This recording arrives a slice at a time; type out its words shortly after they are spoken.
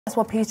That's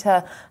what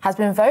Peter has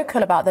been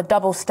vocal about, the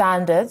double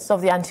standards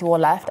of the anti-war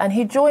left, and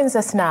he joins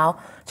us now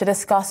to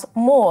discuss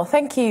more.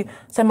 Thank you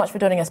so much for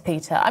joining us,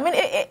 Peter. I mean,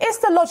 it's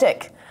the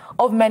logic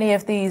of many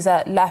of these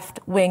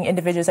left-wing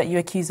individuals that you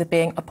accuse of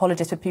being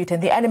apologists for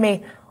Putin. The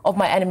enemy of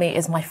my enemy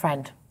is my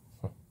friend.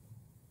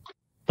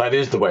 That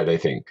is the way they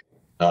think.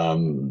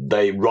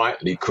 They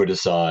rightly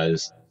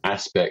criticise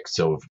aspects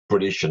of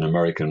British and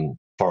American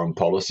foreign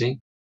policy.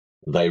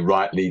 They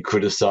rightly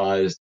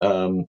criticised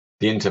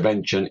the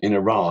intervention in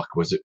Iraq,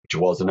 which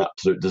was an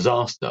absolute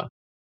disaster.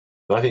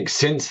 But I think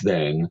since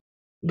then,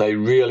 they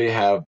really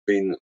have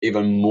been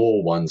even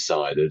more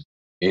one-sided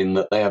in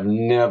that they have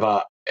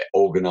never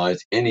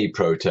organised any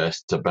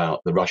protests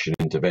about the Russian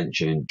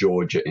intervention in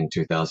Georgia in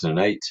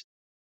 2008,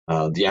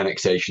 the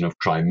annexation of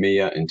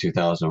Crimea in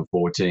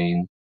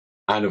 2014,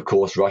 and of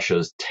course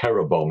Russia's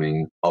terror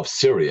bombing of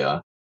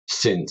Syria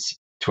since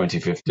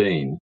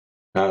 2015.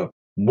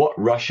 What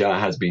Russia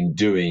has been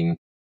doing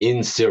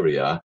in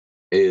Syria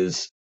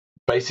is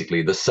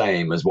basically the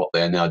same as what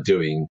they are now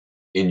doing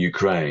in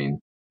Ukraine.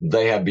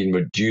 They have been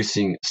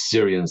reducing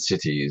Syrian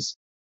cities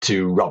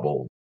to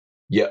rubble.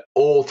 Yet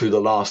all through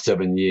the last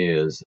 7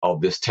 years of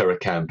this terror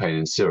campaign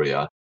in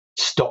Syria,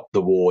 Stop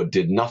the War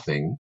did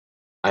nothing,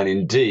 and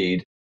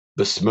indeed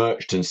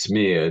besmirched and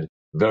smeared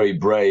very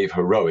brave,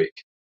 heroic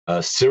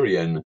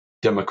Syrian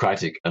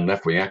democratic and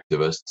left-wing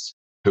activists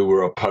who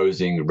were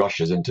opposing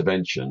Russia's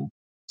intervention.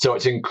 So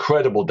it's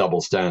incredible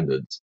double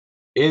standards.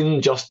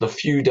 In just the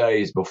few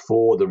days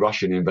before the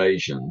Russian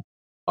invasion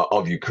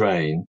of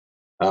Ukraine,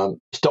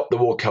 Stop the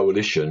War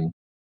Coalition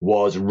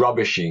was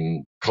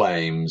rubbishing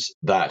claims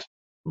that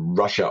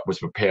Russia was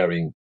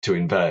preparing to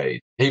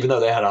invade. Even though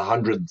they had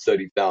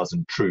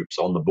 130,000 troops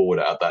on the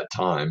border at that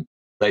time,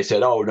 they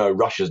said, oh no,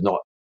 Russia's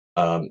not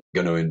going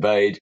to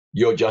invade.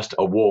 You're just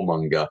a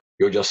warmonger.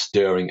 You're just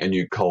stirring a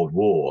new Cold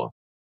War.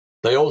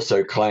 They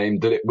also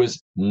claimed that it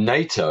was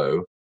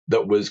NATO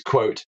that was,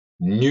 quote,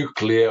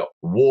 nuclear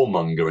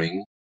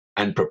warmongering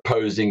and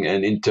proposing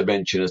an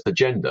interventionist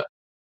agenda.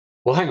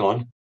 Well, hang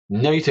on.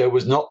 NATO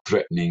was not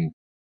threatening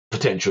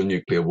potential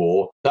nuclear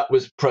war. That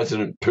was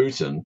President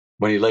Putin,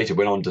 when he later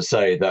went on to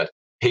say that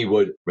he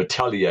would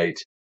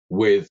retaliate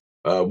with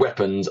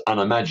weapons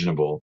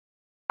unimaginable.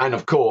 And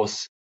of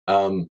course,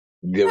 the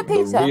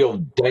real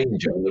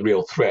danger and the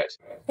real threat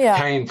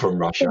came from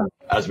Russia,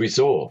 as we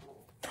saw.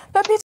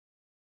 But Peter,